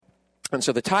And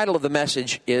so the title of the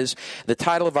message is, the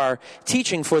title of our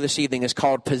teaching for this evening is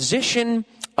called Position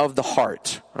of the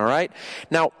Heart. All right?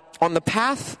 Now, on the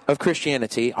path of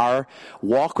Christianity, our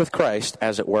walk with Christ,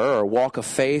 as it were, or walk of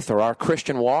faith, or our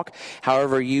Christian walk,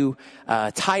 however you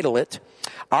title it,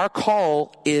 our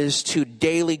call is to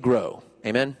daily grow.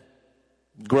 Amen?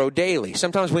 Grow daily.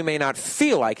 Sometimes we may not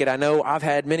feel like it. I know I've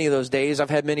had many of those days, I've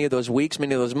had many of those weeks,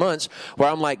 many of those months, where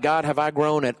I'm like, God, have I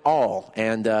grown at all?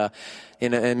 And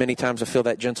many times I feel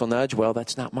that gentle nudge. Well,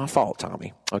 that's not my fault,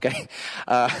 Tommy. Okay?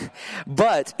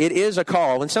 But it is a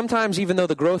call. And sometimes, even though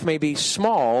the growth may be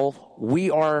small,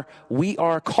 we are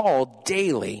called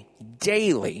daily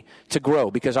to grow,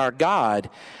 because our God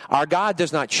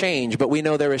does not change, but we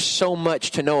know there is so much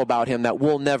to know about him that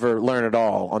we'll never learn it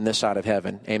all on this side of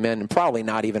heaven. Amen. And probably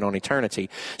not even on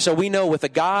eternity. So we know with a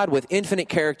God with infinite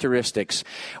characteristics,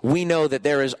 we know that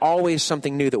there is always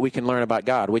something new that we can learn about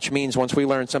God, which means once we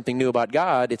learn something new about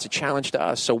God, it's a challenge to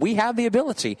us. So we have the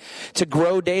ability to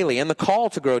grow daily, and the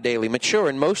call to grow daily, mature,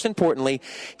 and most importantly,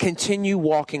 continue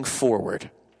walking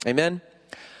forward. Amen.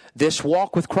 This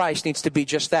walk with Christ needs to be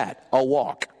just that, a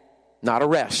walk, not a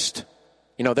rest.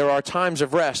 You know, there are times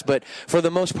of rest, but for the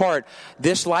most part,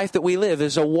 this life that we live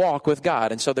is a walk with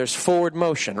God. And so there's forward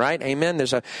motion, right? Amen.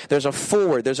 There's a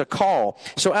forward, there's a call.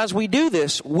 So as we do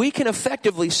this, we can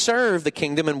effectively serve the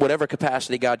kingdom in whatever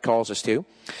capacity God calls us to.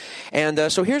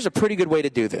 And so here's a pretty good way to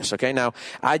do this, okay? Now,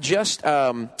 I just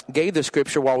gave the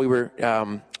scripture while we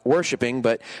were worshiping,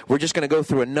 but we're just going to go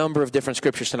through a number of different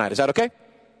scriptures tonight. Is that okay?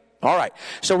 All right,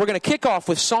 so we're going to kick off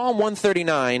with Psalm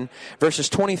 139, verses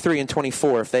 23 and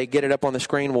 24. If they get it up on the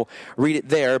screen, we'll read it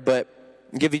there, but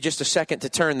I'll give you just a second to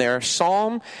turn there.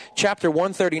 Psalm chapter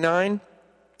 139,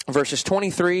 verses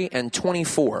 23 and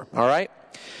 24, all right?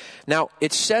 Now,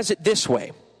 it says it this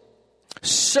way: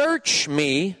 Search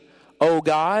me, O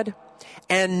God,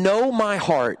 and know my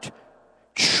heart.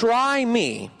 Try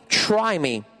me.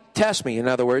 Test me, in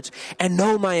other words, and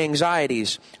know my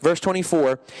anxieties. Verse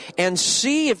 24, and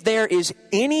see if there is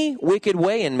any wicked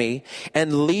way in me,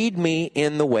 and lead me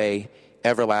in the way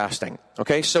everlasting.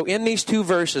 Okay, so in these two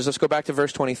verses, let's go back to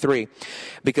verse 23,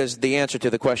 because the answer to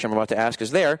the question I'm about to ask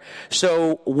is there.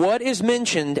 So what is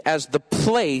mentioned as the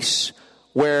place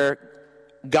where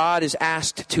God is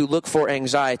asked to look for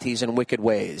anxieties and wicked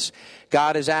ways?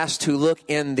 God is asked to look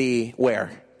in the,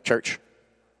 where, church?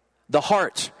 The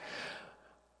heart.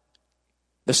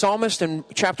 The psalmist in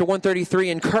chapter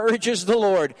 133 encourages the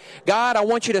Lord, God, I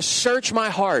want you to search my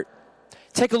heart.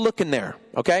 Take a look in there,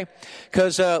 okay?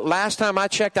 Because last time I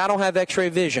checked, I don't have x-ray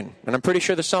vision. And I'm pretty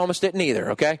sure the psalmist didn't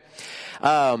either, okay?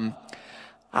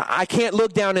 I can't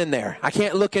look down in there. I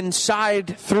can't look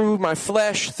inside through my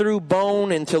flesh, through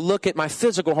bone, and to look at my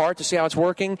physical heart to see how it's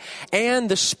working. And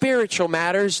the spiritual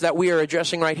matters that we are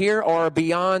addressing right here are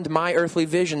beyond my earthly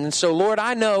vision. And so, Lord,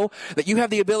 I know that you have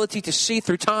the ability to see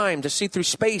through time, to see through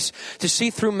space, to see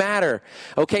through matter,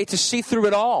 okay, to see through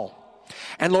it all.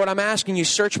 And Lord, I'm asking you,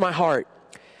 search my heart.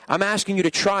 I'm asking you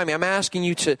to try me. I'm asking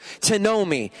you to know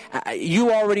me.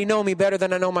 You already know me better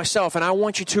than I know myself, and I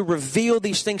want you to reveal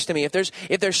these things to me. If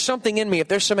there's something in me, if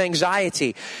there's some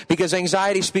anxiety, because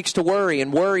anxiety speaks to worry,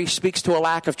 and worry speaks to a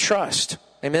lack of trust.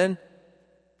 Amen?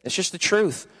 It's just the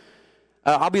truth.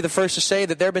 I'll be the first to say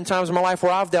that there have been times in my life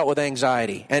where I've dealt with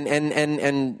anxiety,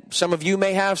 and some of you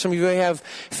may have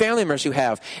family members who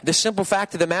have. The simple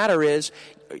fact of the matter is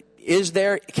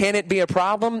can it be a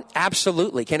problem?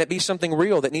 Absolutely. Can it be something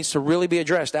real that needs to really be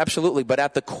addressed? Absolutely. But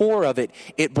at the core of it,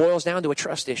 it boils down to a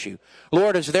trust issue.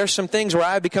 Lord, is there some things where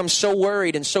I've become so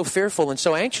worried and so fearful and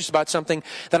so anxious about something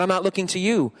that I'm not looking to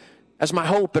you as my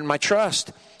hope and my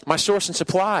trust, my source and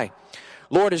supply?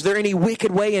 Lord, is there any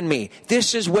wicked way in me?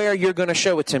 This is where you're going to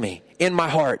show it to me, in my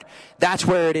heart. That's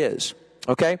where it is.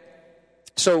 Okay?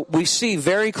 So we see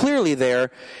very clearly there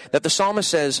that the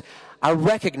psalmist says, I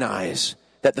recognize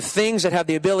that the things that have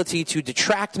the ability to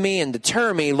detract me and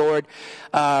deter me, Lord,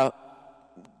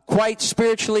 quite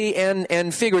spiritually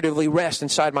and figuratively rest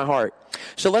inside my heart.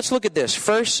 So let's look at this.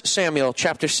 1 Samuel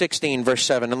chapter 16, verse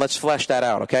 7, and let's flesh that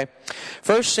out, okay?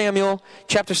 1 Samuel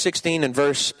chapter 16 and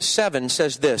verse 7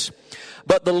 says this,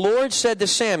 But the Lord said to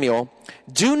Samuel,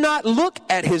 Do not look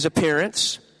at his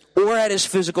appearance or at his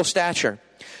physical stature,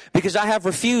 because I have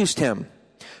refused him.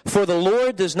 For the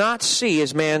Lord does not see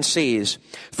as man sees.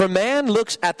 For man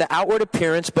looks at the outward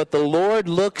appearance, but the Lord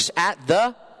looks at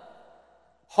the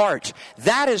heart.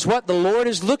 That is what the Lord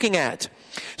is looking at.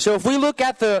 So if we look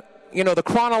at the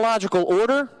chronological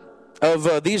order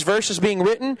of these verses being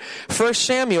written, 1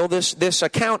 Samuel, this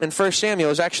account in 1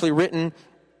 Samuel is actually written,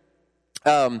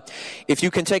 if you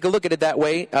can take a look at it that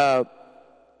way,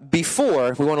 before,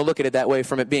 if we want to look at it that way,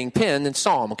 from it being penned in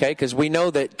Psalm, okay? Because we know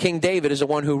that King David is the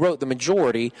one who wrote the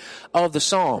majority of the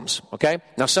Psalms, okay?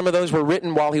 Now, some of those were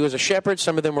written while he was a shepherd.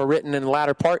 Some of them were written in the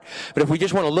latter part. But if we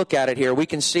just want to look at it here, we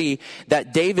can see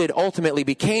that David ultimately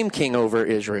became king over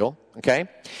Israel, okay?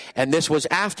 And this was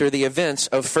after the events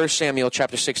of 1 Samuel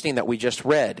chapter 16 that we just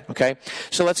read, okay?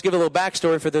 So let's give a little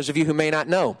backstory for those of you who may not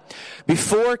know.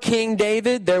 Before King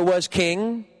David, there was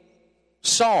King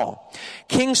Saul.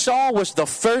 King Saul was the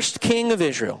first king of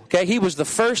Israel. Okay, he was the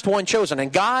first one chosen,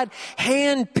 and God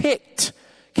handpicked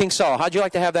King Saul. How'd you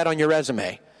like to have that on your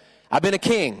resume? I've been a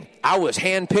king. I was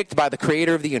handpicked by the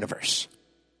creator of the universe.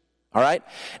 All right?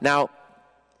 Now,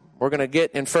 we're going to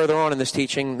get in further on in this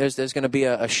teaching. There's going to be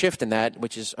a shift in that,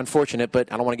 which is unfortunate,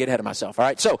 but I don't want to get ahead of myself. All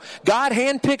right? So, God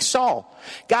handpicked Saul.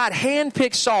 God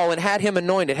handpicked Saul and had him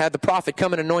anointed, had the prophet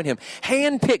come and anoint him.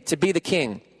 Handpicked to be the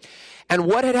king. And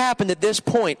what had happened at this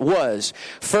point was,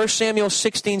 1 Samuel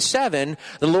 16:7,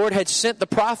 the Lord had sent the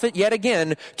prophet yet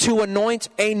again to anoint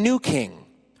a new king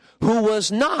who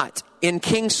was not in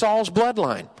King Saul's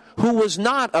bloodline, who was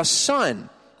not a son.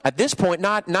 At this point,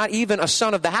 not even a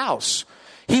son of the house.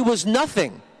 He was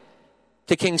nothing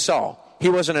to King Saul. He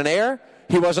wasn't an heir.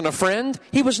 He wasn't a friend.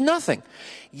 He was nothing.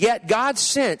 Yet God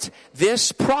sent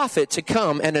this prophet to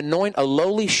come and anoint a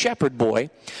lowly shepherd boy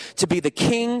to be the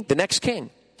king, the next king.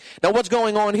 Now, what's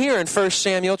going on here in 1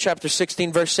 Samuel chapter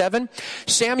 16, verse 7?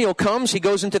 Samuel comes, he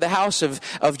goes into the house of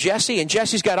Jesse, and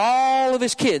Jesse's got all of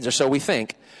his kids, or so we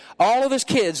think, all of his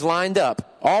kids lined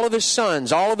up, all of his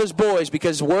sons, all of his boys,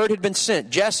 because word had been sent.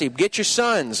 Jesse, get your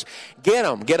sons, get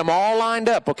them all lined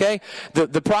up, okay?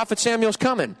 The prophet Samuel's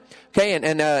coming. Okay,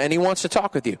 and he wants to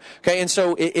talk with you. Okay, and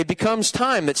so it becomes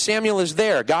time that Samuel is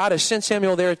there. God has sent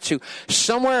Samuel there to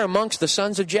somewhere amongst the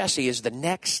sons of Jesse is the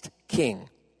next king.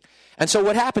 And so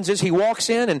what happens is he walks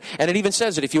in, and it even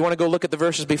says it. If you want to go look at the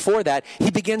verses before that,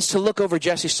 he begins to look over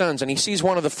Jesse's sons, and he sees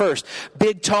one of the first.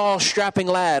 Big, tall, strapping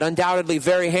lad, undoubtedly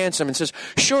very handsome, and says,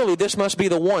 surely this must be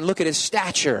the one. Look at his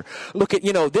stature. Look at,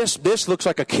 this looks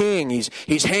like a king.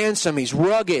 He's handsome. He's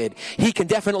rugged. He can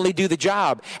definitely do the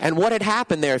job. And what had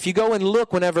happened there, if you go and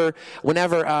look whenever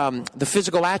the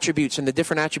physical attributes and the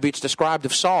different attributes described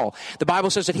of Saul, the Bible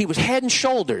says that he was head and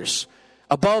shoulders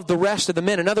above the rest of the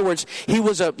men. In other words, he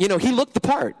was he looked the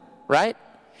part, right?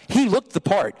 He looked the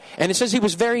part. And it says he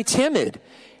was very timid,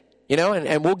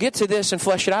 and we'll get to this and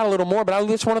flesh it out a little more, but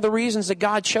it's one of the reasons that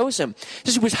God chose him. It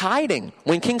says he was hiding.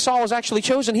 When King Saul was actually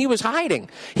chosen, he was hiding.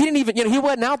 He didn't even, he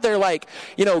wasn't out there like,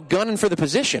 gunning for the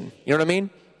position. You know what I mean?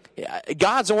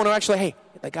 God's the one who actually, hey,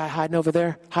 that guy hiding over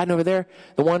there,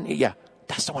 the one, yeah,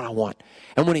 that's the one I want.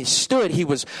 And when he stood, he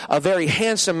was a very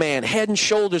handsome man, head and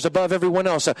shoulders above everyone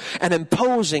else, an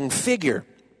imposing figure.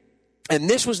 And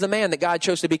this was the man that God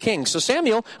chose to be king. So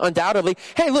Samuel, undoubtedly,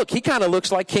 hey, look, he kind of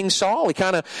looks like King Saul. He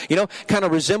kind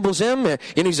of resembles him. And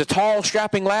he's a tall,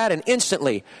 strapping lad. And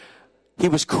instantly, he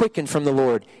was quickened from the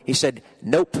Lord. He said,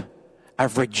 nope,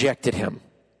 I've rejected him.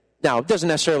 Now, it doesn't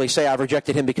necessarily say I've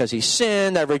rejected him because he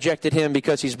sinned. I've rejected him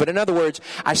because but in other words,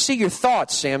 I see your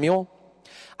thoughts, Samuel.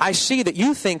 I see that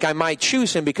you think I might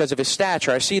choose him because of his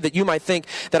stature. I see that you might think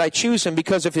that I choose him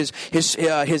because of his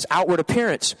outward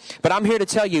appearance. But I'm here to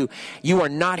tell you, you are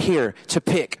not here to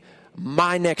pick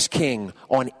my next king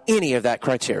on any of that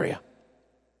criteria.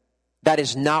 That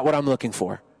is not what I'm looking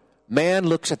for. Man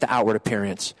looks at the outward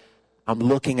appearance. I'm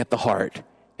looking at the heart.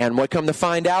 And what come to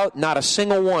find out, not a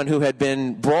single one who had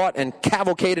been brought and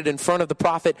cavalcaded in front of the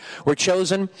prophet were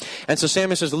chosen. And so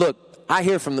Samuel says, look, I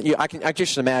hear from you. I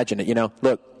just imagine it,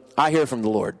 Look, I hear from the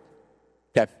Lord.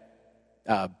 Okay.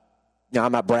 I'm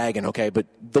not bragging, okay, but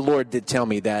the Lord did tell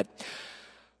me that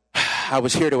I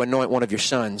was here to anoint one of your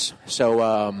sons. So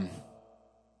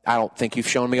I don't think you've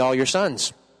shown me all your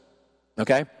sons.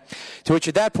 Okay? To which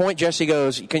at that point, Jesse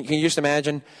goes, can you just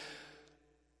imagine?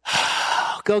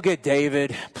 Go get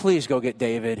David. Please go get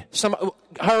David.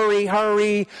 Hurry,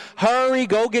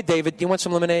 go get David. Do you want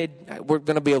some lemonade? We're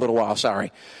going to be a little while,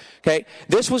 sorry. Okay,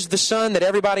 this was the son that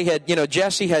everybody had,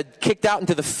 Jesse had kicked out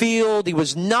into the field. He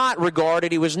was not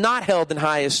regarded. He was not held in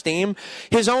high esteem.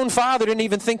 His own father didn't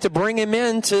even think to bring him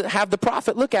in to have the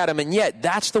prophet look at him. And yet,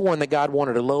 that's the one that God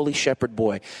wanted, a lowly shepherd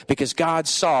boy, because God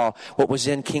saw what was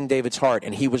in King David's heart,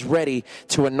 and he was ready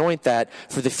to anoint that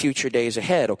for the future days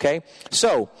ahead, okay?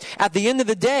 So, at the end of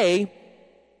the day,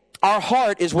 our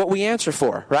heart is what we answer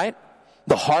for, right?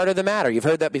 The heart of the matter. You've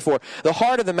heard that before. The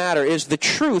heart of the matter is the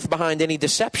truth behind any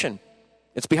deception.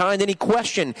 It's behind any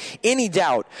question, any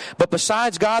doubt. But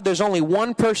besides God, there's only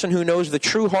one person who knows the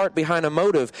true heart behind a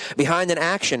motive, behind an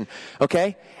action.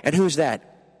 Okay? And who's that?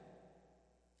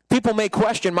 People may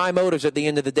question my motives at the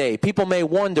end of the day. People may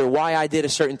wonder why I did a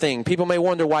certain thing. People may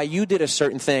wonder why you did a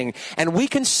certain thing. And we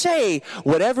can say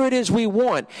whatever it is we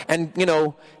want. And,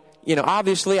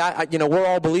 obviously, we're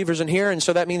all believers in here, and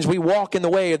so that means we walk in the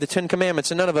way of the Ten Commandments,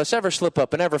 and none of us ever slip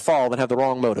up and ever fall and have the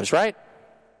wrong motives, right?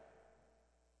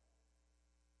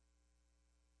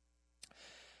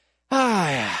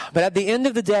 But at the end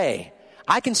of the day,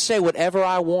 I can say whatever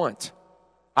I want.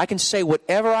 I can say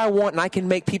whatever I want, and I can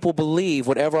make people believe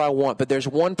whatever I want, but there's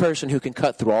one person who can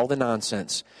cut through all the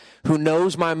nonsense, who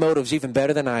knows my motives even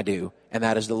better than I do, and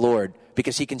that is the Lord,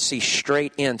 because he can see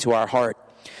straight into our heart.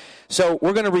 So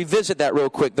we're going to revisit that real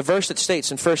quick. The verse that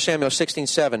states in 1 Samuel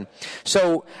 16:7.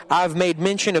 So I've made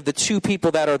mention of the two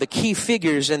people that are the key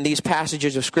figures in these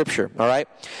passages of Scripture, all right?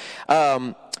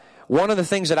 One of the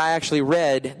things that I actually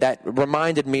read that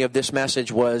reminded me of this message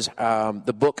was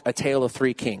the book A Tale of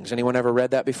Three Kings. Anyone ever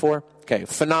read that before? Okay,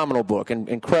 phenomenal book, and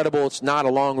incredible. It's not a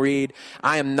long read.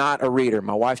 I am not a reader.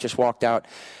 My wife just walked out.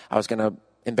 I was going to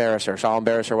embarrass her, so I'll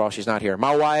embarrass her while she's not here.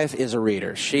 My wife is a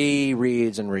reader. She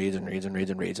reads and reads and reads and reads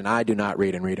and reads, and I do not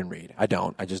read and read and read. I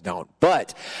just don't.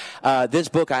 But this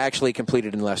book I actually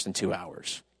completed in less than 2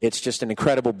 hours. It's just an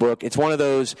incredible book. It's one of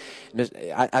those,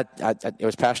 it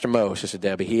was Pastor Mo, Sister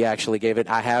Debbie. He actually gave it.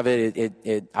 I have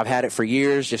it. I've had it for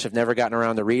years, just have never gotten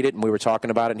around to read it. And we were talking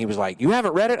about it, and he was like, "You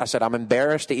haven't read it?" I said, "I'm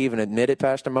embarrassed to even admit it,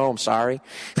 Pastor Mo. I'm sorry."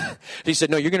 He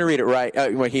said, "No, you're going to read it right."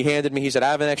 He handed me, he said,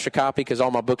 "I have an extra copy because all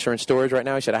my books are in storage right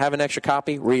now." He said, "I have an extra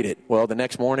copy. Read it." Well, the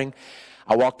next morning,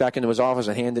 I walked back into his office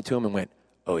and handed it to him and went,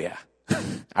 "Oh, yeah."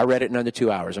 I read it in under 2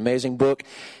 hours. Amazing book.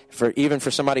 Even for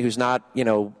somebody who's not,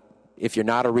 if you're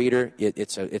not a reader,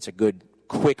 it's a good,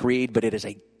 quick read, but it is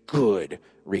a good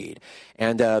read.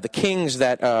 And the kings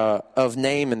that of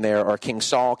name in there are King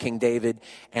Saul, King David,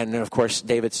 and then, of course,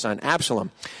 David's son Absalom.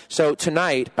 So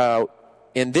tonight,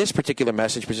 in this particular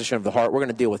message, Position of the Heart, we're going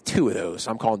to deal with two of those.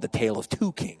 I'm calling it the Tale of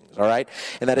Two Kings, all right?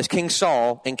 And that is King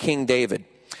Saul and King David.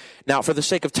 Now, for the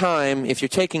sake of time, if you're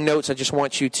taking notes, I just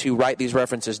want you to write these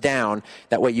references down.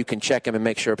 That way you can check them and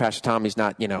make sure Pastor Tommy's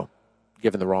not,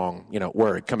 given the wrong,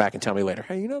 word. Come back and tell me later,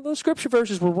 hey, those scripture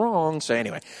verses were wrong. So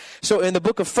anyway, so in the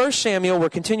book of 1 Samuel, we're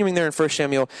continuing there in 1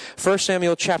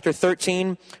 Samuel chapter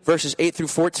 13, verses 8 through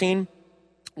 14.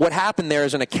 What happened there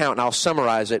is an account, and I'll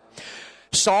summarize it.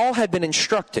 Saul had been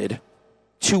instructed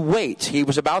to wait. He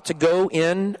was about to go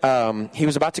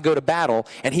to battle,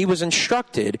 and he was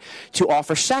instructed to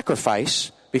offer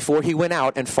sacrifice before he went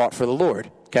out and fought for the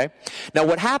Lord. Okay? Now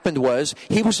what happened was,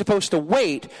 he was supposed to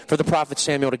wait for the prophet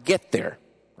Samuel to get there,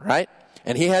 right?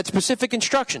 And he had specific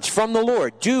instructions from the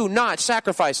Lord. Do not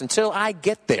sacrifice until I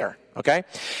get there, okay?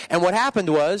 And what happened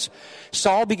was,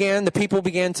 the people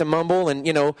began to mumble, and,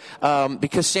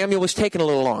 because Samuel was taking a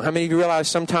little long. How many of you realize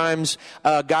sometimes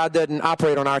God doesn't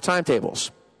operate on our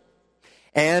timetables?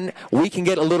 And we can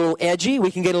get a little edgy,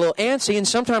 we can get a little antsy, and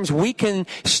sometimes we can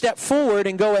step forward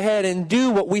and go ahead and do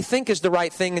what we think is the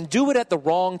right thing and do it at the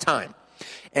wrong time.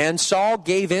 And Saul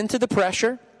gave in to the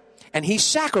pressure, and he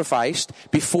sacrificed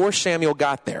before Samuel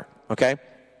got there, okay?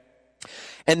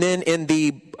 And then in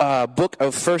the book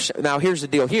of now here's the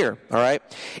deal here, all right?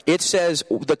 It says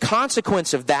the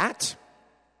consequence of that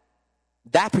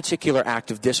particular act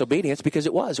of disobedience, because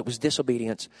it was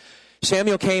disobedience.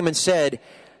 Samuel came and said,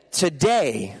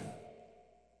 "Today,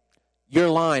 your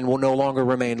line will no longer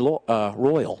remain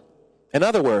royal." In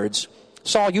other words,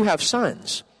 Saul, you have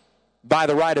sons by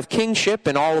the right of kingship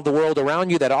in all of the world around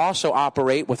you that also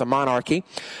operate with a monarchy.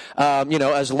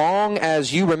 As long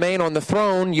as you remain on the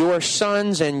throne, your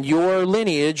sons and your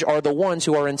lineage are the ones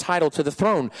who are entitled to the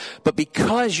throne. But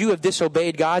because you have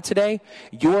disobeyed God today,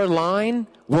 your line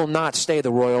will not stay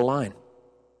the royal line.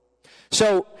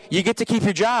 So you get to keep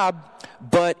your job,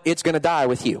 but it's going to die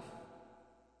with you.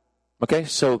 Okay,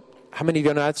 so how many of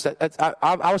you know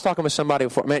I was talking with somebody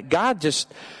before. Man, God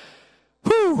just,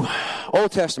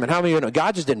 Old Testament, how many of you know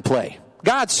God just didn't play?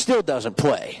 God still doesn't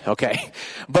play, okay?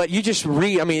 But you just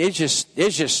read, it's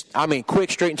just,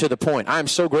 quick, straight and to the point. I'm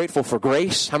so grateful for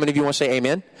grace. How many of you want to say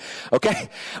amen? Okay?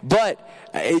 But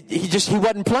he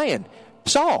wasn't playing.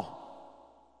 Saul,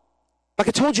 like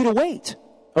I told you to wait,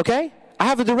 okay? I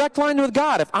have a direct line with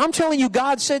God. If I'm telling you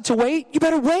God said to wait, you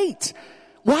better wait.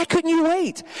 Why couldn't you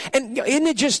wait? And isn't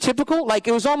it just typical? Like,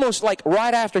 it was almost like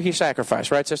right after he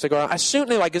sacrificed, right, Sister Gar? As soon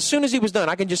as he was done,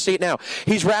 I can just see it now.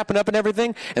 He's wrapping up and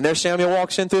everything, and there Samuel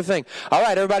walks in through the thing. All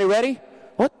right, everybody ready?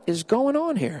 What is going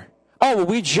on here? Oh, well,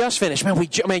 we just finished. Man,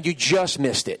 you just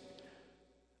missed it.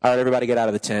 All right, everybody get out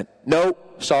of the tent. No,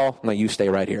 Saul, no, you stay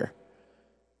right here.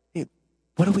 Hey,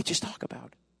 what did we just talk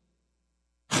about?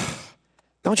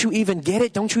 Don't you even get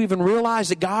it? Don't you even realize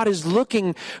that God is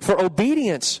looking for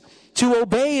obedience To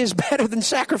obey is better than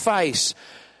sacrifice.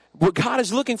 What God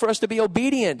is looking for us to be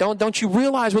obedient. Don't you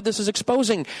realize what this is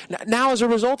exposing? Now, as a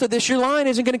result of this, your line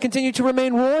isn't going to continue to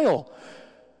remain royal.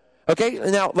 Okay,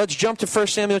 now let's jump to 1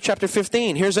 Samuel chapter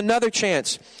 15. Here's another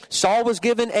chance. Saul was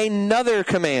given another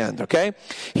command, okay?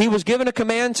 He was given a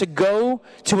command to go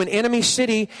to an enemy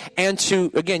city and to,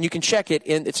 again, you can check it,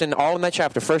 it's all in that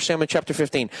chapter, 1 Samuel chapter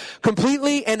 15.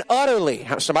 Completely and utterly,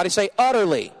 somebody say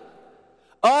utterly.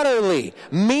 Utterly,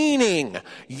 meaning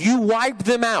you wiped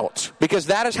them out, because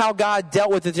that is how God dealt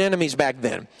with his enemies back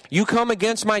then. You come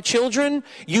against my children,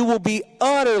 you will be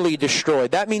utterly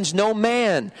destroyed. That means no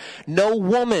man, no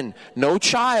woman, no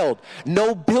child,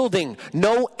 no building,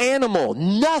 no animal,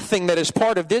 nothing that is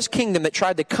part of this kingdom that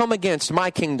tried to come against my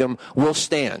kingdom will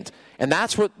stand. And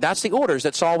that's the orders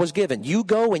that Saul was given. You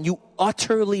go and you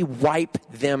utterly wipe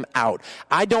them out.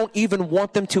 I don't even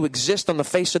want them to exist on the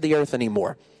face of the earth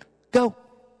anymore. Go.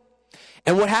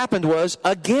 And what happened was,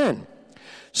 again,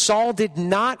 Saul did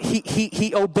not,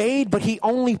 he obeyed, but he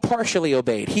only partially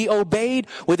obeyed. He obeyed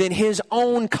within his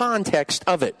own context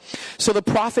of it. So the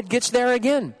prophet gets there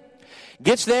again.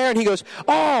 Gets there and he goes,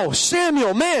 oh,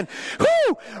 Samuel, man,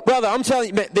 whoo, brother, I'm telling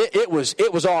you, man, it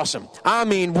was awesome. I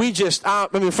mean,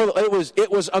 it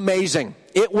was amazing.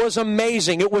 It was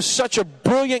amazing. It was such a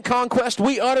brilliant conquest.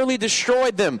 We utterly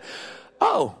destroyed them.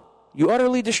 Oh. You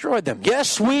utterly destroyed them.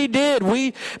 Yes, we did.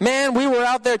 We were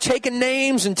out there taking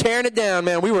names and tearing it down,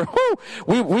 man. We were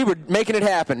making it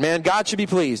happen, man. God should be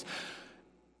pleased.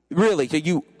 Really,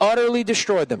 you utterly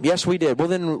destroyed them. Yes, we did. Well,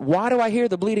 then why do I hear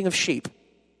the bleating of sheep?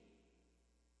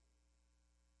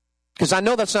 Because I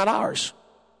know that's not ours.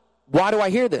 Why do I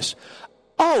hear this?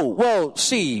 Oh, well,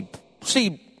 see.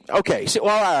 Okay, all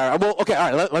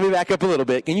right. Let me back up a little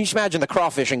bit. Can you just imagine the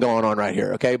crawfishing going on right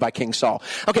here, okay, by King Saul?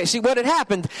 Okay, see, what had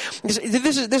happened, this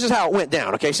is how it went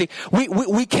down, okay? See,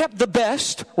 we kept the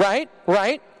best, right?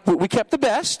 We kept the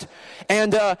best,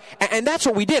 and that's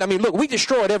what we did. I mean, look, we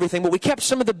destroyed everything, but we kept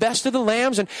some of the best of the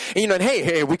lambs, and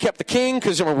hey, we kept the king,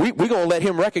 because we're going to let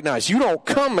him recognize, you don't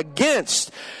come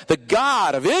against the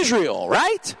God of Israel,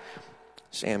 right?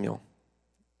 Samuel.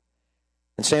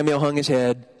 And Samuel hung his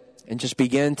head and just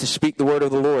began to speak the word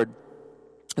of the Lord.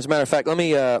 As a matter of fact, let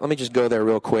me just go there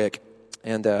real quick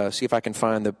and see if I can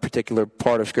find the particular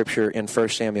part of Scripture in 1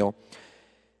 Samuel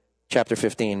chapter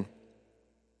 15.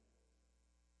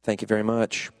 Thank you very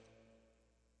much.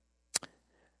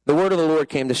 The word of the Lord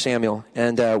came to Samuel,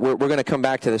 and we're going to come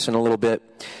back to this in a little bit.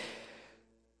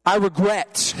 I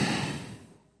regret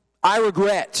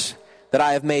that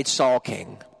I have made Saul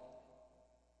king.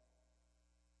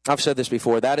 I've said this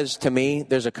before. That is, to me,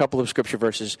 there's a couple of scripture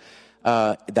verses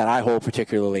that I hold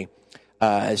particularly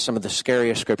as some of the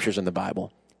scariest scriptures in the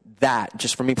Bible. That,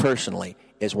 just for me personally,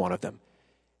 is one of them.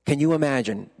 Can you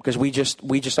imagine? Because we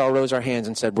just all rose our hands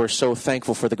and said, we're so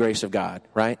thankful for the grace of God,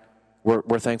 right?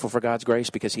 We're thankful for God's grace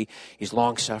because He's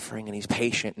long-suffering and He's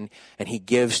patient and He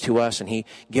gives to us and He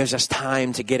gives us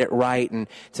time to get it right and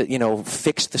to,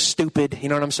 fix the stupid, you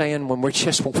know what I'm saying? When we're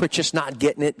just not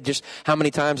getting it. Just how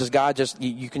many times has God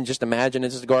you can just imagine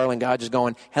this is Garland, God just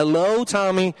going, hello,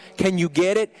 Tommy, can you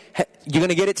get it? You're going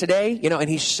to get it today? And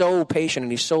He's so patient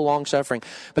and He's so long-suffering.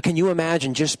 But can you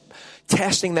imagine just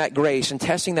testing that grace and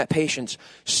testing that patience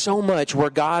so much where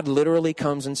God literally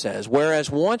comes and says,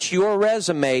 whereas once your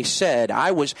resume said,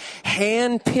 I was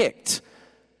handpicked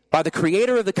by the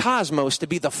creator of the cosmos to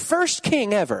be the first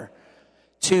king ever,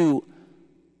 to,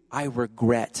 I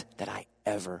regret that I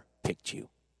ever picked you.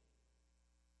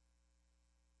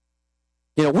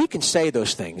 We can say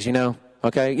those things,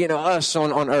 Okay, us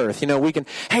on earth, we can,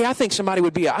 hey, I think somebody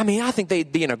would I think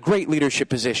they'd be in a great leadership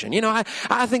position.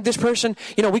 I think this person,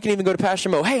 we can even go to Pastor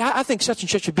Mo. Hey, I think such and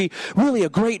such would be really a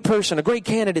great person, a great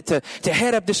candidate to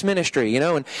head up this ministry,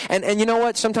 and you know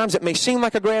what? Sometimes it may seem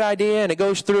like a great idea and it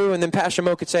goes through and then Pastor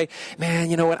Mo could say, man,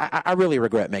 you know what? I really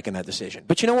regret making that decision.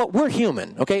 But you know what? We're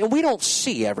human, okay? And we don't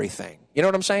see everything. You know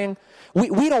what I'm saying?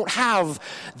 We don't have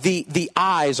the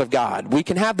eyes of God. We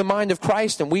can have the mind of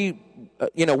Christ and we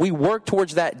work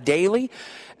towards that daily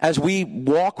as we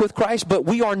walk with Christ, but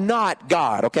we are not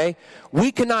God, okay?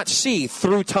 We cannot see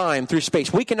through time, through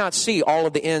space. We cannot see all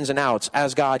of the ins and outs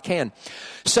as God can.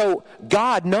 So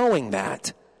God, knowing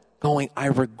that, going, I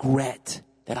regret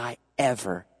that I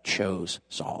ever chose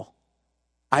Saul.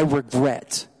 I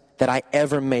regret that I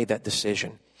ever made that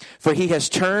decision. For he has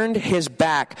turned his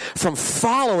back from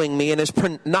following me and has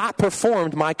not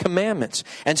performed my commandments.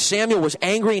 And Samuel was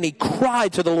angry and he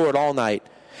cried to the Lord all night.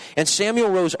 And Samuel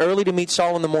rose early to meet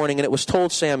Saul in the morning, and it was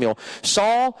told Samuel,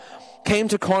 Saul came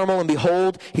to Carmel, and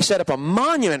behold, he set up a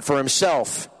monument for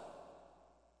himself.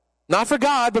 Not for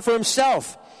God, but for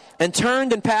himself. and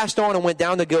turned and passed on and went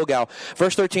down to Gilgal.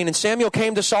 Verse 13, and Samuel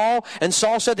came to Saul, and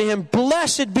Saul said to him,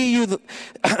 Blessed be you,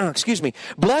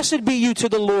 blessed be you to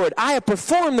the Lord. I have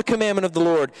performed the commandment of the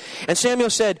Lord. And Samuel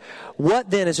said, What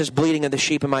then is this bleating of the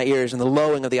sheep in my ears and the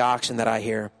lowing of the oxen that I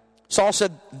hear? Saul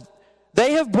said,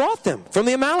 They have brought them from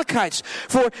the Amalekites,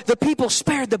 for the people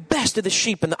spared the best of the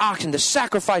sheep and the oxen to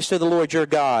sacrifice to the Lord your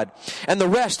God, and the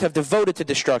rest have devoted to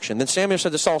destruction. Then Samuel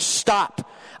said to Saul, Stop,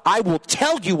 I will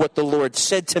tell you what the Lord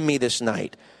said to me this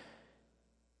night.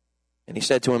 And he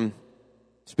said to him,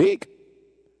 Speak.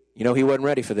 You know, he wasn't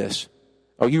ready for this.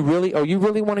 Oh, you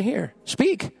really want to hear?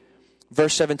 Speak.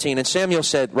 Verse 17, and Samuel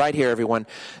said, right here, everyone,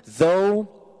 though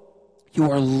you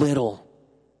are little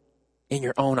in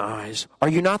your own eyes, are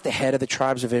you not the head of the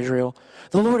tribes of Israel?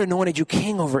 The Lord anointed you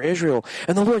king over Israel,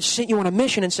 and the Lord sent you on a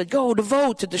mission and said, Go,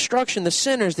 devote to destruction the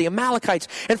sinners, the Amalekites,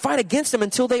 and fight against them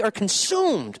until they are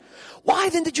consumed. Why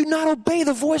then did you not obey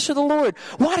the voice of the Lord?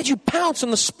 Why did you pounce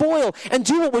on the spoil and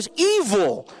do what was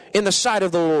evil in the sight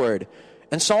of the Lord?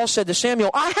 And Saul said to Samuel,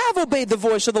 I have obeyed the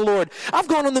voice of the Lord. I've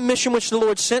gone on the mission which the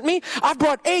Lord sent me. I've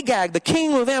brought Agag, the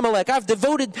king of Amalek. I've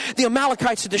devoted the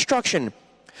Amalekites to destruction.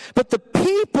 But the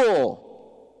people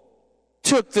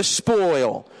took the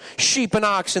spoil, sheep and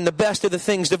oxen, the best of the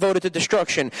things devoted to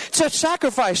destruction, to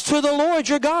sacrifice to the Lord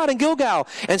your God in Gilgal.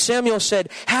 And Samuel said,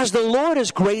 Has the Lord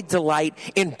as great delight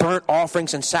in burnt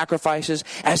offerings and sacrifices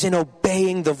as in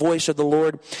obeying the voice of the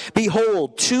Lord?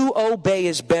 Behold, to obey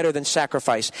is better than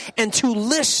sacrifice, and to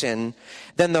listen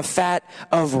than the fat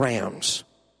of rams.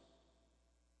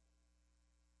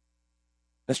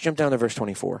 Let's jump down to verse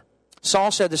 24.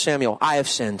 Saul said to Samuel, I have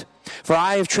sinned, for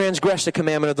I have transgressed the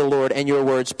commandment of the Lord and your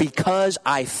words, because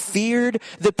I feared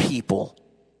the people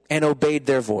and obeyed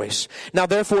their voice. Now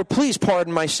therefore, please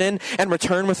pardon my sin and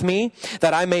return with me,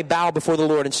 that I may bow before the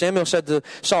Lord. And Samuel said to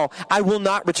Saul, I will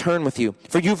not return with you,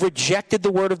 for you've rejected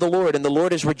the word of the Lord, and the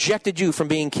Lord has rejected you from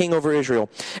being king over Israel.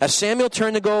 As Samuel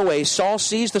turned to go away, Saul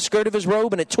seized the skirt of his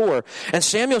robe, and it tore. And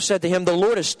Samuel said to him, The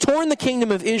Lord has torn the kingdom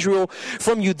of Israel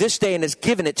from you this day, and has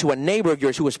given it to a neighbor of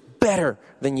yours who is better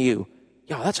than you.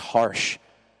 Yo, that's harsh.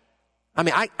 I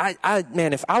mean,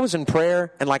 man, if I was in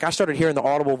prayer and like I started hearing the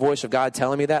audible voice of God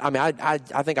telling me that, I mean, I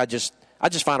think I just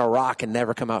find a rock and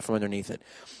never come out from underneath it.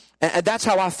 And that's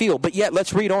how I feel. But yet,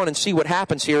 let's read on and see what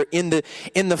happens here in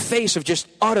the face of just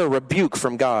utter rebuke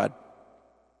from God.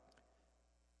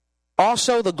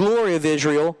 Also, the glory of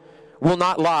Israel will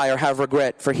not lie or have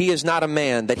regret, for he is not a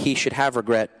man that he should have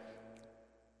regret.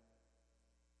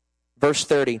 Verse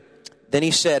 30. Then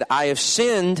he said, I have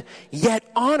sinned, yet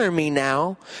honor me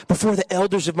now before the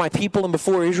elders of my people and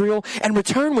before Israel, and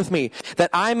return with me, that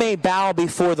I may bow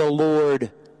before the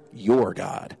Lord your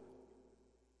God.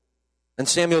 And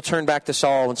Samuel turned back to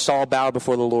Saul, and Saul bowed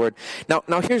before the Lord. Now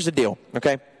here's the deal,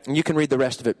 okay? And you can read the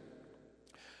rest of it.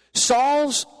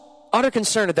 Saul's utter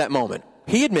concern at that moment.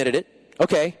 He admitted it.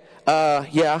 Okay,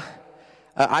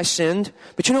 I sinned.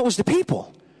 But you know, it was the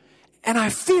people. And I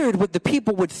feared what the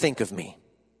people would think of me.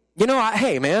 You know,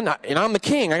 hey man, I'm the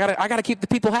king. I gotta keep the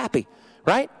people happy,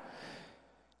 right?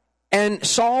 And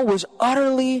Saul was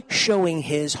utterly showing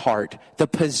his heart, the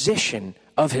position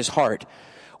of his heart,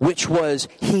 which was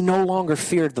he no longer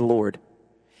feared the Lord.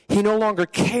 He no longer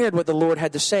cared what the Lord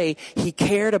had to say. He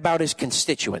cared about his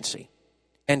constituency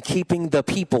and keeping the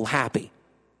people happy.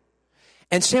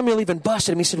 And Samuel even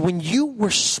busted him. He said, when you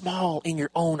were small in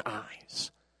your own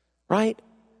eyes, right?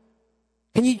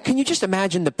 Can you just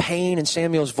imagine the pain in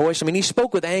Samuel's voice? I mean, he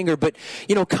spoke with anger, but,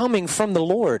 you know, coming from the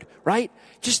Lord, right?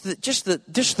 Just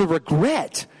the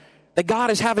regret that God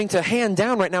is having to hand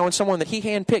down right now on someone that he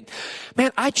handpicked.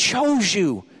 Man, I chose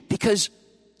you because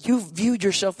you viewed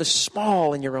yourself as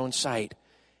small in your own sight.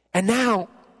 And now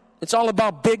it's all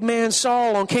about big man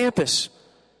Saul on campus.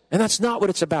 And that's not what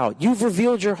it's about. You've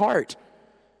revealed your heart.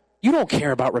 You don't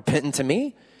care about repenting to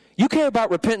me. You care about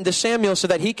repenting to Samuel so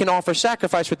that he can offer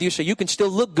sacrifice with you so you can still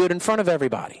look good in front of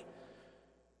everybody.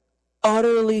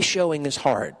 Utterly showing his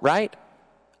heart, right?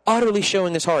 Utterly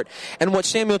showing his heart. And what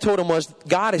Samuel told him was,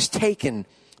 God has taken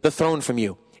the throne from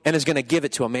you and is going to give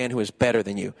it to a man who is better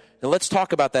than you. Now let's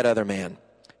talk about that other man,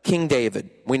 King David.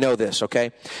 We know this,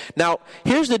 okay? Now,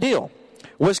 here's the deal.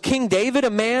 Was King David a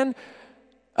man?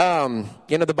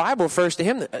 The Bible refers to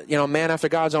him, a man after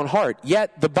God's own heart.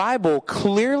 Yet the Bible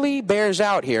clearly bears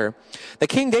out here that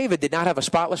King David did not have a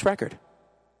spotless record.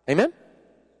 Amen?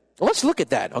 Well, let's look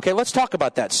at that, okay? Let's talk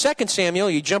about that. 2 Samuel,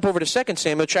 you jump over to 2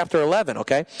 Samuel chapter 11,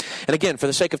 okay? And again, for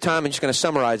the sake of time, I'm just going to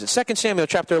summarize it. 2 Samuel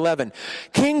chapter 11.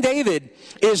 King David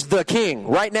is the king.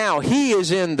 Right now, he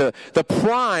is in the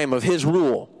prime of his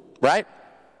rule, right?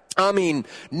 I mean,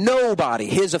 nobody,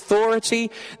 his authority,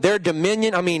 their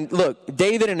dominion. I mean, look,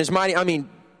 David and his mighty,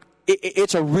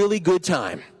 it's a really good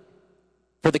time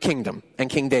for the kingdom and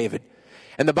King David.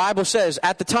 And the Bible says,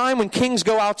 at the time when kings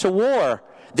go out to war,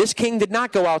 this king did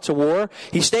not go out to war.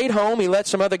 He stayed home. He let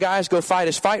some other guys go fight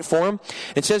his fight for him.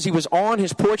 It says he was on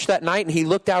his porch that night, and he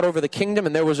looked out over the kingdom,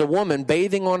 and there was a woman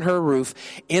bathing on her roof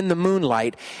in the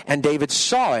moonlight. And David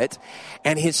saw it,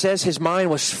 and it says his mind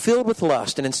was filled with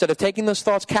lust. And instead of taking those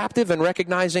thoughts captive and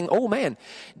recognizing, oh man,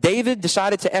 David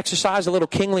decided to exercise a little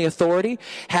kingly authority,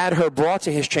 had her brought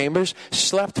to his chambers,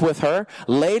 slept with her,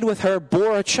 laid with her,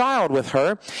 bore a child with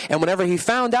her. And whenever he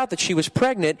found out that she was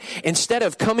pregnant, instead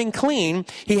of coming clean,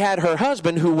 he had her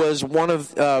husband, who was one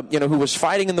of, who was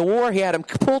fighting in the war. He had him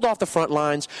pulled off the front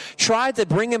lines, tried to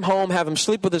bring him home, have him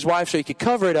sleep with his wife so he could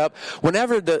cover it up.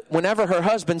 Whenever her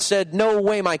husband said, no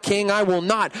way, my king, I will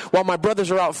not. While my brothers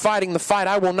are out fighting the fight,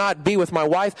 I will not be with my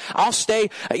wife. I'll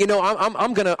stay,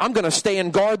 I'm gonna stay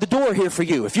and guard the door here for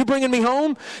you. If you're bringing me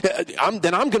home, I'm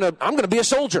gonna be a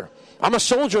soldier. I'm a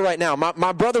soldier right now.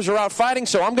 My brothers are out fighting,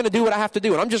 so I'm going to do what I have to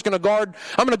do. And I'm going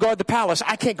to guard the palace.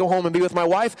 I can't go home and be with my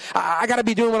wife. I got to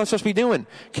be doing what I'm supposed to be doing.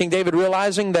 King David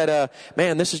realizing that,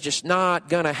 this is just not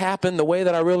going to happen the way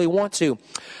that I really want to.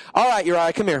 All right,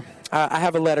 Uriah, come here. I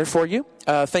have a letter for you.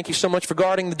 Thank you so much for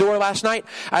guarding the door last night.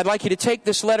 I'd like you to take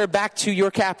this letter back to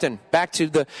your captain, back to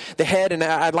the head, and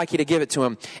I'd like you to give it to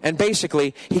him. And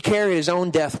basically, he carried his own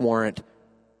death warrant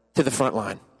to the front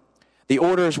line. The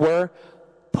orders were,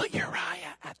 put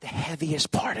Uriah at the heaviest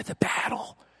part of the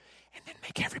battle and then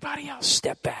make everybody else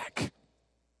step back.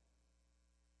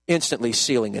 Instantly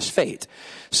sealing his fate.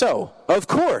 So, of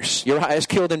course, Uriah is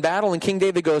killed in battle, and King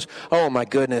David goes, oh my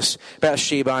goodness,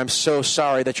 Bathsheba, I'm so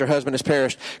sorry that your husband has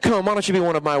perished. Come, why don't you be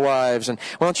one of my wives, and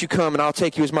why don't you come and I'll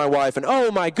take you as my wife, and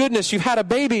oh my goodness, you've had a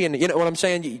baby, and you know what I'm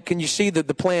saying? Can you see the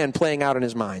plan playing out in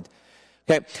his mind?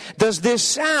 Okay, does this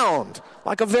sound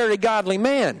like a very godly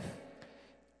man?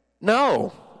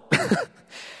 No.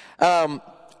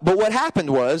 But what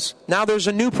happened was, now there's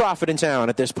a new prophet in town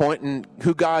at this point, and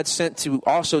who God sent to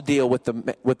also deal with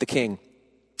the king.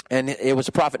 And it was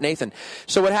the prophet Nathan.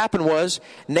 So what happened was,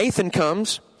 Nathan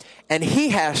comes, and he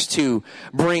has to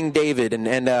bring David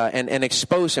and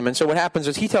expose him. And so what happens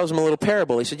is he tells him a little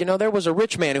parable. He said, there was a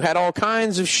rich man who had all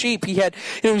kinds of sheep. He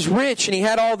was rich and he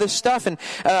had all this stuff. And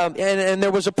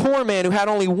there was a poor man who had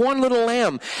only one little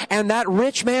lamb. And that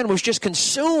rich man was just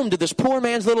consumed to this poor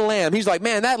man's little lamb. He's like,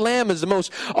 man, that lamb is the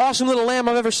most awesome little lamb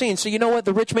I've ever seen. So you know what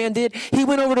the rich man did? He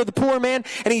went over to the poor man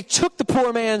and he took the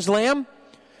poor man's lamb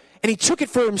and he took it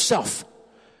for himself.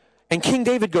 And King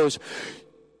David goes,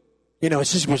 it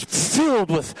was filled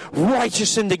with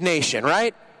righteous indignation,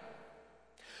 right?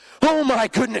 Oh my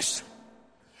goodness.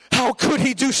 How could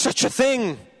he do such a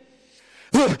thing?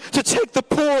 To take the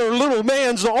poor little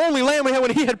man's, the only lamb he had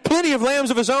when he had plenty of lambs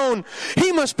of his own.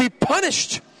 He must be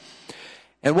punished.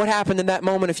 And what happened in that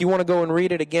moment, if you want to go and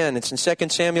read it again, it's in 2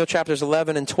 Samuel chapters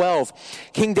 11 and 12.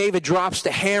 King David drops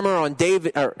the hammer on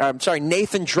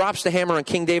Nathan drops the hammer on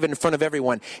King David in front of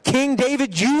everyone. King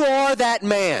David, you are that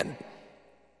man.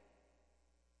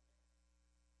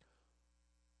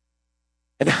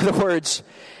 In other words,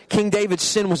 King David's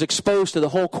sin was exposed to the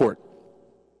whole court.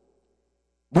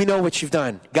 We know what you've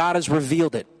done. God has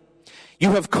revealed it.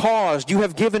 You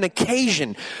have given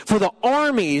occasion for the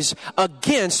armies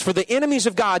for the enemies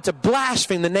of God to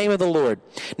blaspheme the name of the Lord.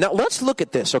 Now let's look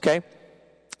at this, okay?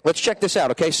 Let's check this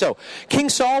out, okay? So, King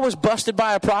Saul was busted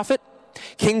by a prophet.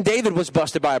 King David was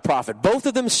busted by a prophet. Both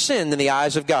of them sinned in the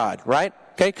eyes of God, right?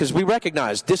 Okay, because we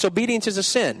recognize disobedience is a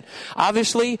sin.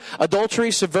 Obviously,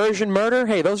 adultery, subversion, murder,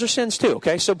 hey, those are sins too,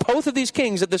 okay? So both of these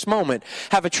kings at this moment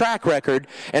have a track record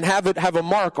and have a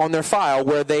mark on their file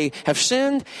where they have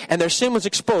sinned and their sin was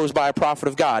exposed by a prophet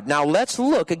of God. Now let's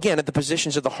look again at the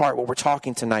positions of the heart, what we're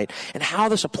talking tonight, and how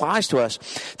this applies to us.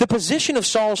 The position of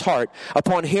Saul's heart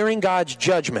upon hearing God's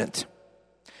judgment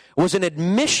was an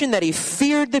admission that he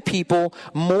feared the people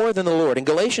more than the Lord. In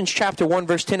Galatians chapter 1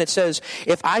 verse 10 it says,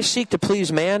 if I seek to please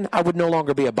man, I would no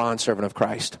longer be a bondservant of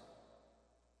Christ.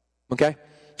 Okay?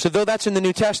 So though that's in the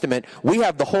New Testament, we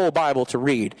have the whole Bible to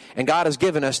read. And God has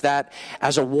given us that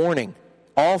as a warning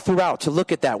all throughout to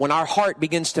look at that. When our heart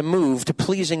begins to move to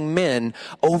pleasing men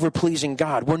over pleasing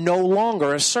God, we're no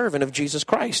longer a servant of Jesus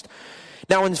Christ.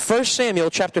 Now in 1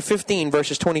 Samuel chapter 15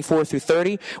 verses 24 through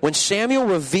 30, when Samuel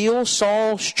reveals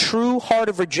Saul's true heart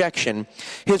of rejection,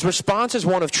 his response is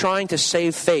one of trying to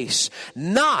save face,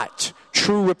 not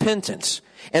true repentance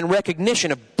and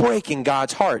recognition of breaking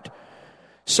God's heart.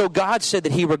 So God said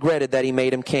that he regretted that he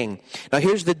made him king. Now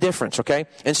here's the difference, okay?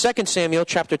 In 2 Samuel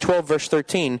chapter 12 verse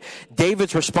 13,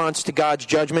 David's response to God's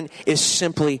judgment is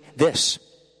simply this: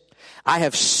 I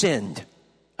have sinned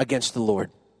against the Lord.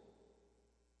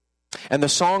 And the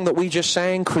song that we just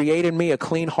sang, "Create in me a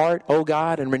clean heart, O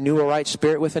God, and renew a right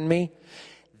spirit within me,"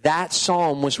 that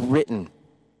psalm was written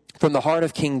from the heart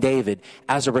of King David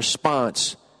as a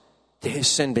response to his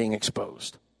sin being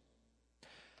exposed.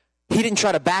 He didn't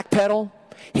try to backpedal.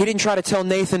 He didn't try to tell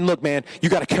Nathan, "Look, man, you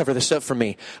got to cover this up for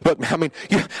me. Look,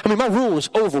 my rule is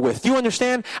over with. Do you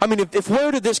understand? If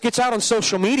word of this gets out on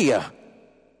social media,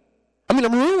 I'm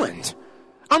ruined.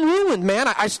 I'm ruined,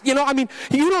 man. You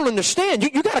don't understand.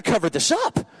 You got to cover this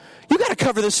up. You got to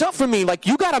cover this up for me. Like,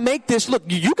 you got to make this, look,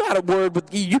 you got a word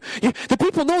with you. The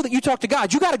people know that you talk to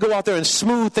God. You got to go out there and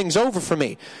smooth things over for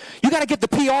me. You got to get the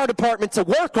PR department to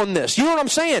work on this. You know what I'm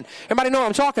saying? Everybody know what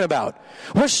I'm talking about.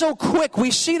 We're so quick.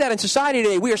 We see that in society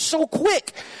today. We are so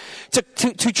quick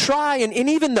to try, and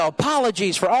even the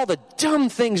apologies for all the dumb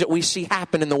things that we see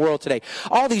happen in the world today.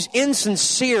 All these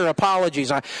insincere apologies.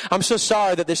 I'm so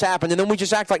sorry that this happened. And then we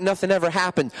just act like nothing ever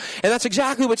happened. And that's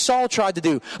exactly what Saul tried to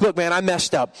do. "Look, man, I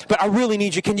messed up, but I really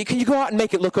need you. Can you go out and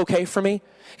make it look okay for me?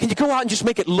 Can you go out and just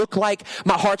make it look like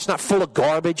my heart's not full of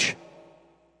garbage?"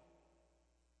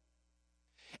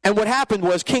 And what happened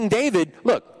was King David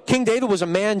was a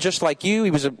man just like you. He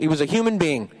was a human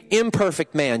being,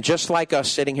 imperfect man, just like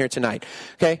us sitting here tonight.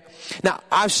 Okay? Now,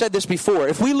 I've said this before.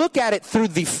 If we look at it through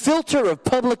the filter of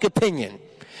public opinion,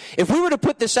 if we were to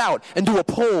put this out and do a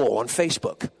poll on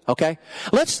Facebook, okay?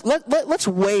 Let's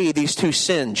weigh these two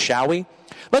sins, shall we?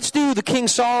 Let's do the King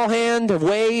Saul hand of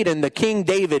Wade and the King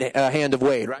David hand of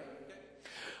Wade, right?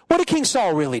 What did King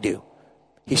Saul really do?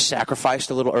 He sacrificed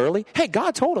a little early. Hey,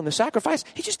 God told him to sacrifice.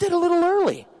 He just did a little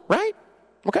early, right?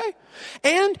 Okay?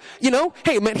 And,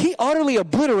 hey, man, he utterly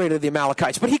obliterated the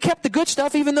Amalekites, but he kept the good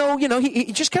stuff, even though,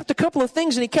 he just kept a couple of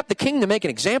things, and he kept the king to make an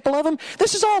example of him.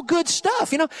 This is all good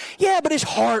stuff, Yeah, but his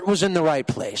heart was in the right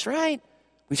place, right?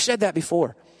 We've said that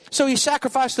before. So he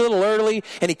sacrificed a little early,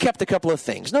 and he kept a couple of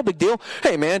things. No big deal.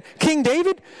 Hey, man, King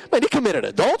David, he committed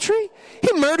adultery.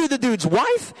 He murdered the dude's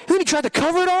wife, and then he tried to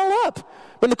cover it all up.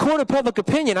 But in the court of public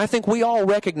opinion, I think we all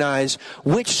recognize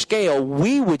which scale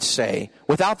we would say,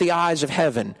 without the eyes of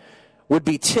heaven, would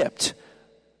be tipped.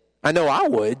 I know I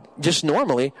would. Just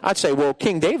normally, I'd say, well,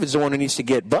 King David's the one who needs to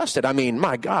get busted.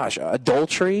 My gosh,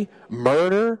 adultery,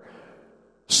 murder,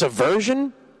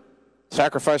 subversion,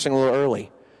 sacrificing a little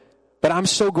early. But I'm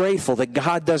so grateful that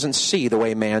God doesn't see the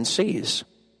way man sees.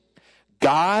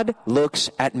 God looks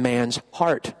at man's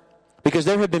heart. Because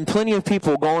there have been plenty of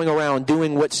people going around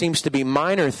doing what seems to be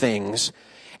minor things,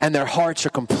 and their hearts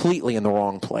are completely in the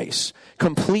wrong place.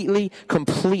 Completely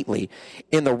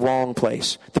in the wrong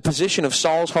place. The position of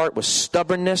Saul's heart was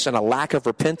stubbornness and a lack of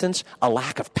repentance, a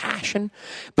lack of passion.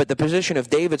 But the position of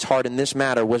David's heart in this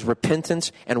matter was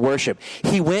repentance and worship.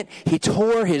 He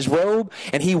tore his robe,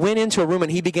 and he went into a room,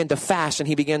 and he began to fast, and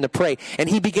he began to pray, and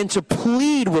he began to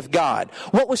plead with God.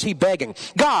 What was he begging?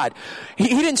 God, he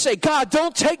didn't say, "God,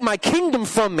 don't take my kingdom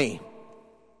from me."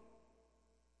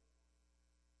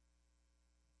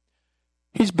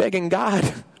 He's begging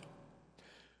God,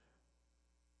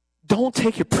 "Don't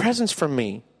take your presence from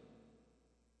me."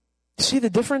 See the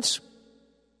difference?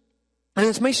 And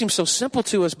this may seem so simple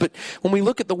to us, but when we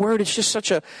look at the word, it's just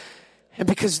and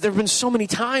because there have been so many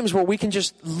times where we can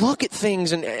just look at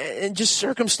things and just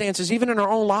circumstances, even in our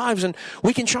own lives, and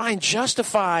we can try and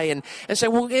justify and say,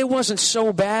 well, it wasn't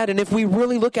so bad. And if we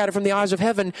really look at it from the eyes of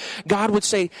heaven, God would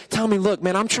say, tell me, look,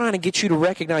 man, I'm trying to get you to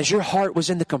recognize your heart was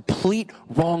in the complete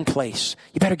wrong place.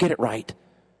 You better get it right.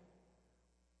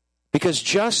 Because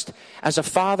just as a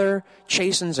father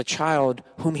chastens a child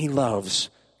whom he loves,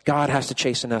 God has to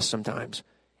chasten us sometimes.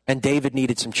 And David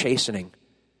needed some chastening.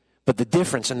 But the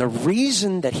difference and the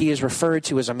reason that he is referred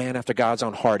to as a man after God's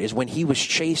own heart is when he was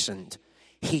chastened,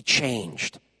 he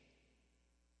changed.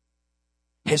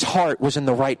 His heart was in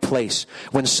the right place.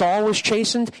 When Saul was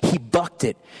chastened, he bucked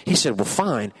it. He said, well,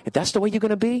 fine. If that's the way you're going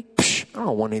to be, I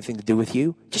don't want anything to do with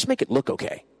you. Just make it look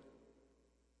okay.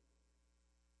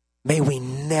 May we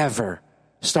never,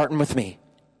 starting with me,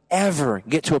 ever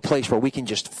get to a place where we can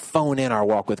just phone in our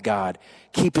walk with God.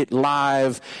 Keep it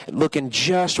live, looking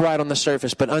just right on the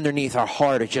surface, but underneath our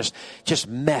heart is just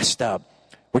messed up.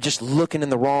 We're just looking in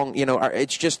the wrong,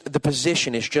 it's just, the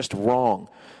position is just wrong.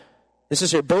 This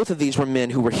is it. Both of these were men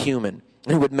who were human,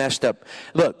 who had messed up.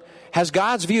 Look, has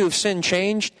God's view of sin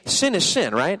changed? Sin is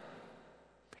sin, right?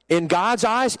 In God's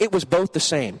eyes, it was both the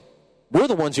same. We're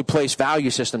the ones who place value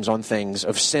systems on things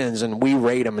of sins, and we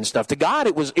rate them and stuff. To God,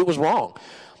 it was wrong.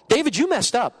 David, you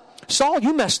messed up. Saul,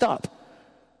 you messed up.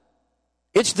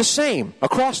 It's the same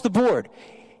across the board.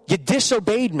 You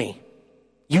disobeyed me.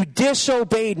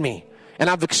 And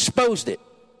I've exposed it.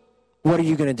 What are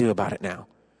you going to do about it now?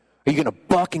 Are you going to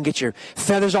buck and get your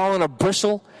feathers all in a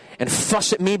bristle and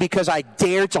fuss at me because I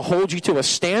dared to hold you to a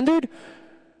standard?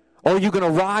 Or are you going to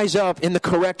rise up in the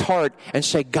correct heart and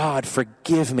say, God,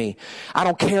 forgive me. I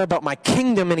don't care about my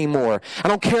kingdom anymore. I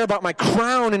don't care about my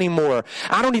crown anymore.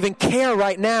 I don't even care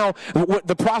right now what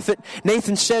the prophet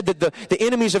Nathan said, that the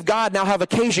enemies of God now have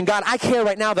occasion. God, I care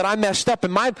right now that I messed up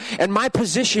and my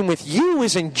position with you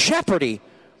is in jeopardy.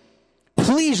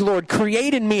 Please, Lord,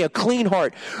 create in me a clean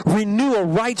heart. Renew a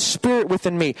right spirit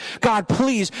within me. God,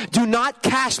 please do not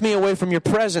cast me away from your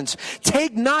presence.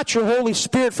 Take not your Holy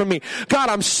Spirit from me. God,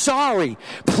 I'm sorry.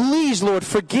 Please, Lord,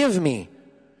 forgive me.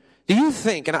 Do you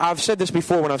think, and I've said this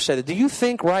before when I've said it, do you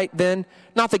think right then,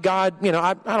 not that God,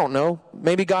 I don't know,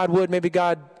 maybe God would, maybe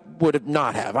God would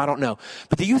not have, I don't know.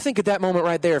 But do you think at that moment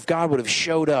right there, if God would have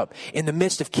showed up in the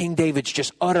midst of King David's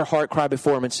just utter heart cry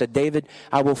before him and said, David,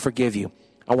 I will forgive you.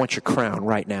 I want your crown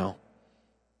right now.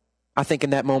 I think in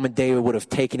that moment, David would have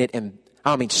taken it and,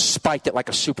 spiked it like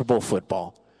a Super Bowl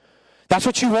football. That's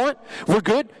what you want? We're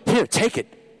good? Here, take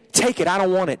it. Take it. I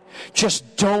don't want it.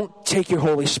 Just don't take your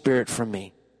Holy Spirit from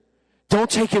me. Don't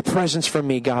take your presence from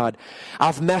me, God.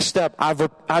 I've messed up.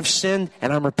 I've sinned,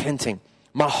 and I'm repenting.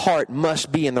 My heart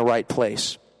must be in the right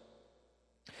place.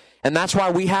 And that's why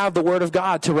we have the Word of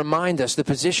God to remind us the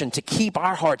position, to keep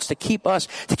our hearts, to keep us,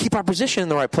 to keep our position in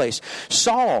the right place.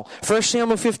 Saul, 1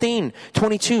 Samuel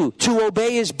 15:22, to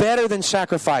obey is better than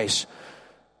sacrifice.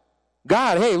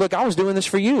 God, hey, look, I was doing this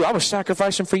for you. I was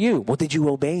sacrificing for you. Well, did you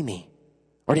obey me?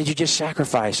 Or did you just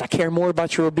sacrifice? I care more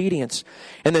about your obedience.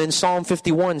 And then in Psalm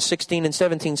 51:16 and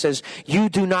 17 says, you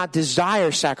do not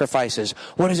desire sacrifices.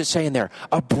 What does it say in there?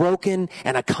 A broken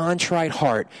and a contrite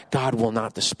heart God will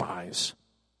not despise.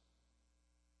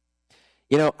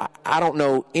 I don't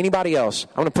know anybody else.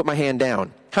 I'm going to put my hand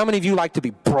down. How many of you like to be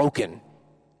broken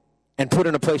and put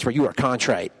in a place where you are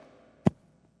contrite?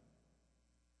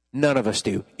 None of us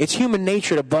do. It's human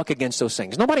nature to buck against those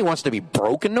things. Nobody wants to be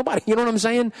broken. Nobody, you know what I'm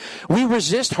saying? We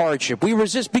resist hardship. We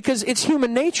resist because it's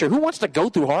human nature. Who wants to go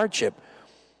through hardship?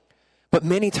 But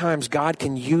many times God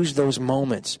can use those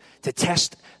moments to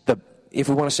test if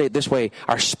we want to say it this way,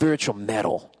 our spiritual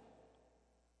mettle,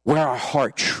 where our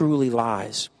heart truly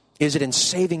lies. Is it in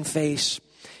saving face?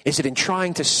 Is it in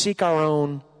trying to seek our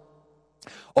own?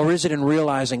 Or is it in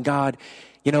realizing, God,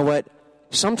 you know what?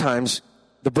 Sometimes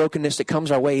the brokenness that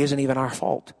comes our way isn't even our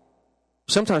fault.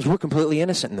 Sometimes we're completely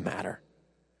innocent in the matter.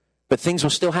 But things will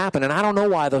still happen, and I don't know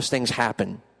why those things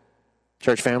happen,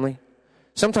 church family.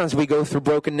 Sometimes we go through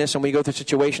brokenness and we go through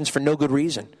situations for no good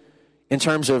reason. In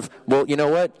terms of, well, you know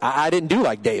what? I didn't do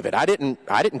like David. I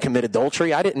didn't commit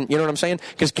adultery. You know what I'm saying?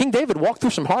 Because King David walked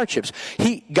through some hardships.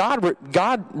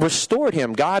 God restored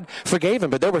him. God forgave him,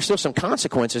 but there were still some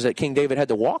consequences that King David had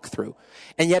to walk through.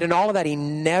 And yet in all of that, he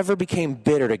never became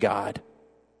bitter to God.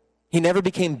 He never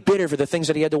became bitter for the things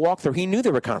that he had to walk through. He knew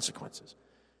there were consequences.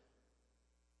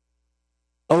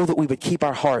 Oh, that we would keep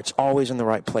our hearts always in the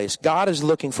right place. God is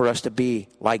looking for us to be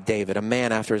like David, a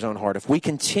man after his own heart. If we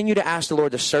continue to ask the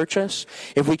Lord to search us,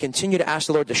 if we continue to ask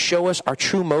the Lord to show us our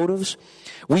true motives,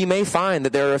 we may find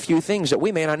that there are a few things that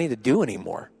we may not need to do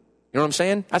anymore. You know what I'm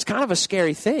saying? That's kind of a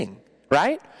scary thing,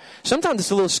 right? Sometimes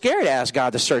it's a little scary to ask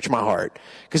God to search my heart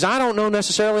because I don't know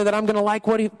necessarily that I'm going to like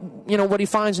what he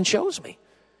finds and shows me.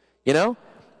 You know?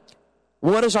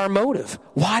 What is our motive?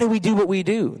 Why do we do what we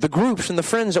do? The groups and the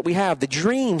friends that we have, the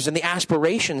dreams and the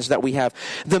aspirations that we have,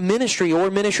 the ministry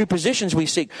or ministry positions we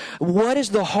seek. What is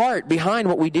the heart behind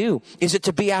what we do? Is it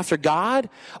to be after God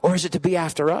or is it to be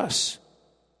after us?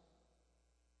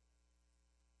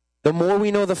 The more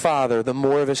we know the Father, the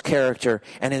more of his character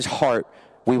and his heart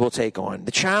we will take on.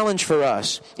 The challenge for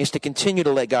us is to continue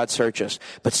to let God search us,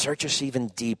 but search us even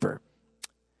deeper.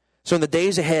 So in the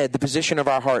days ahead, the position of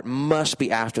our heart must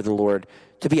be after the Lord,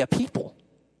 to be a people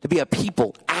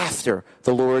after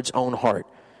the Lord's own heart,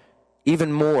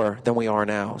 even more than we are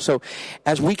now. So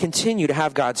as we continue to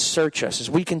have God search us, as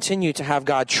we continue to have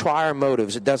God try our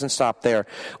motives, it doesn't stop there.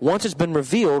 Once it's been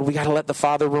revealed, we got to let the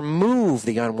Father remove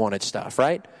the unwanted stuff,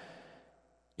 right?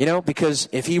 Because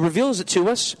if he reveals it to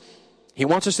us, he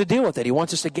wants us to deal with it. He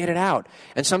wants us to get it out.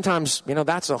 And sometimes,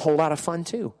 that's a whole lot of fun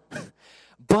too.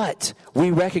 But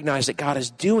we recognize that God is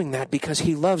doing that because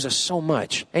he loves us so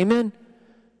much. Amen?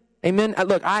 Amen?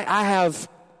 Look, I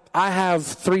have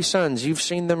 3 sons. You've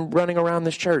seen them running around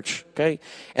this church, okay?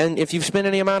 And if you've spent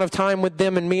any amount of time with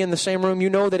them and me in the same room, you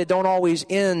know that it don't always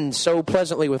end so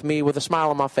pleasantly with me with a smile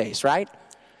on my face, right?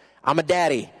 I'm a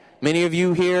daddy. Many of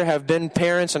you here have been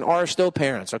parents and are still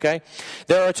parents, okay?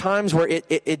 There are times where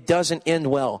it doesn't end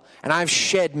well. And I've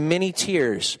shed many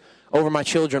tears over my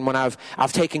children when I've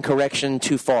taken correction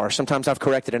too far. Sometimes I've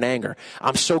corrected in anger.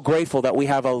 I'm so grateful that we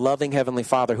have a loving Heavenly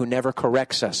Father who never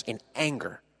corrects us in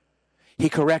anger. He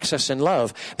corrects us in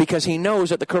love because he knows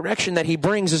that the correction that he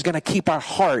brings is going to keep our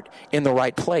heart in the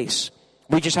right place.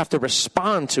 We just have to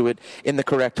respond to it in the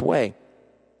correct way.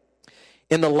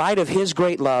 In the light of his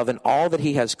great love and all that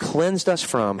he has cleansed us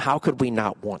from, how could we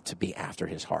not want to be after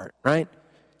his heart, right?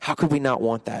 How could we not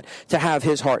want that? To have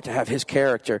his heart, to have his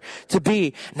character, to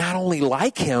be not only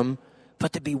like him,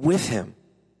 but to be with him.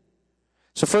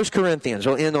 So 1 Corinthians,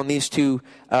 we'll end on these two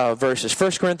verses.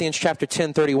 1 Corinthians chapter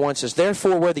 10:31 says,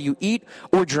 therefore, whether you eat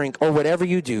or drink or whatever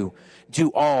you do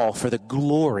all for the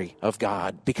glory of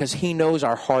God, because he knows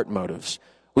our heart motives.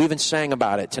 We even sang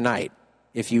about it tonight,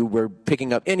 if you were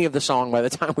picking up any of the song by the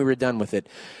time we were done with it.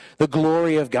 The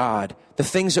glory of God, the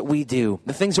things that we do,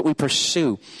 the things that we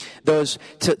pursue, those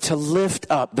to lift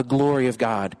up the glory of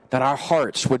God, that our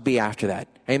hearts would be after that.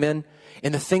 Amen?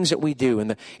 In the things that we do,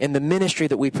 in the ministry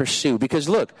that we pursue. Because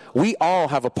look, we all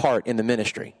have a part in the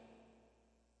ministry.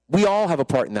 We all have a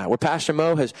part in that. Where Pastor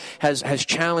Mo has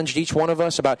challenged each one of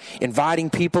us about inviting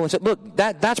people and said, look,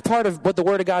 that's part of what the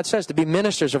Word of God says, to be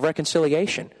ministers of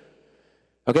reconciliation.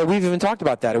 Okay, we've even talked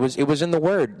about that. It was in the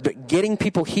Word. But getting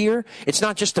people here, it's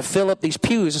not just to fill up these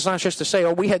pews. It's not just to say,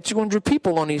 oh, we had 200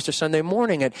 people on Easter Sunday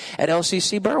morning at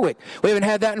LCC Berwick. We haven't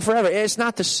had that in forever. It's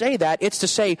not to say that. It's to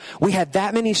say we had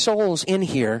that many souls in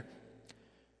here,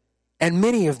 and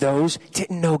many of those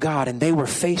didn't know God, and they were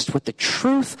faced with the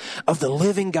truth of the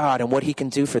living God and what he can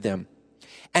do for them.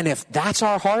 And if that's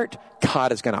our heart,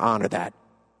 God is going to honor that.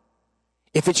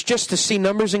 If it's just to see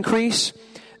numbers increase,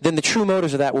 then the true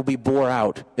motives of that will be bore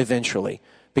out eventually.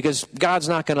 Because God's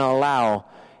not going to allow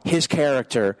his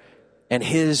character and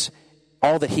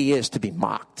all that he is to be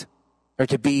mocked or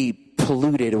to be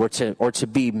polluted or to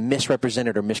be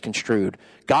misrepresented or misconstrued.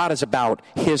 God is about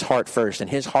his heart first, and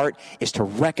his heart is to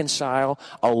reconcile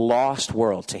a lost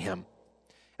world to him.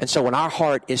 And so when our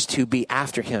heart is to be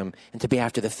after him and to be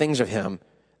after the things of him,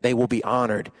 they will be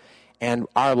honored. And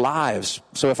our lives,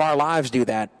 so if our lives do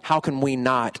that, how can we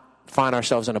not find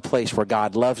ourselves in a place where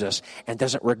God loves us and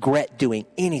doesn't regret doing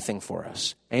anything for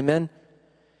us? Amen?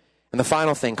 And the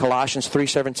final thing, Colossians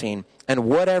 3:17, and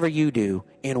whatever you do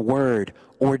in word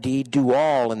or deed, do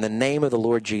all in the name of the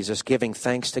Lord Jesus, giving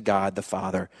thanks to God the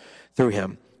Father through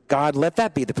him. God, let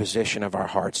that be the position of our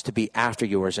hearts, to be after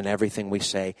yours in everything we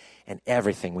say and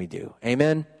everything we do.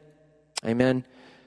 Amen? Amen?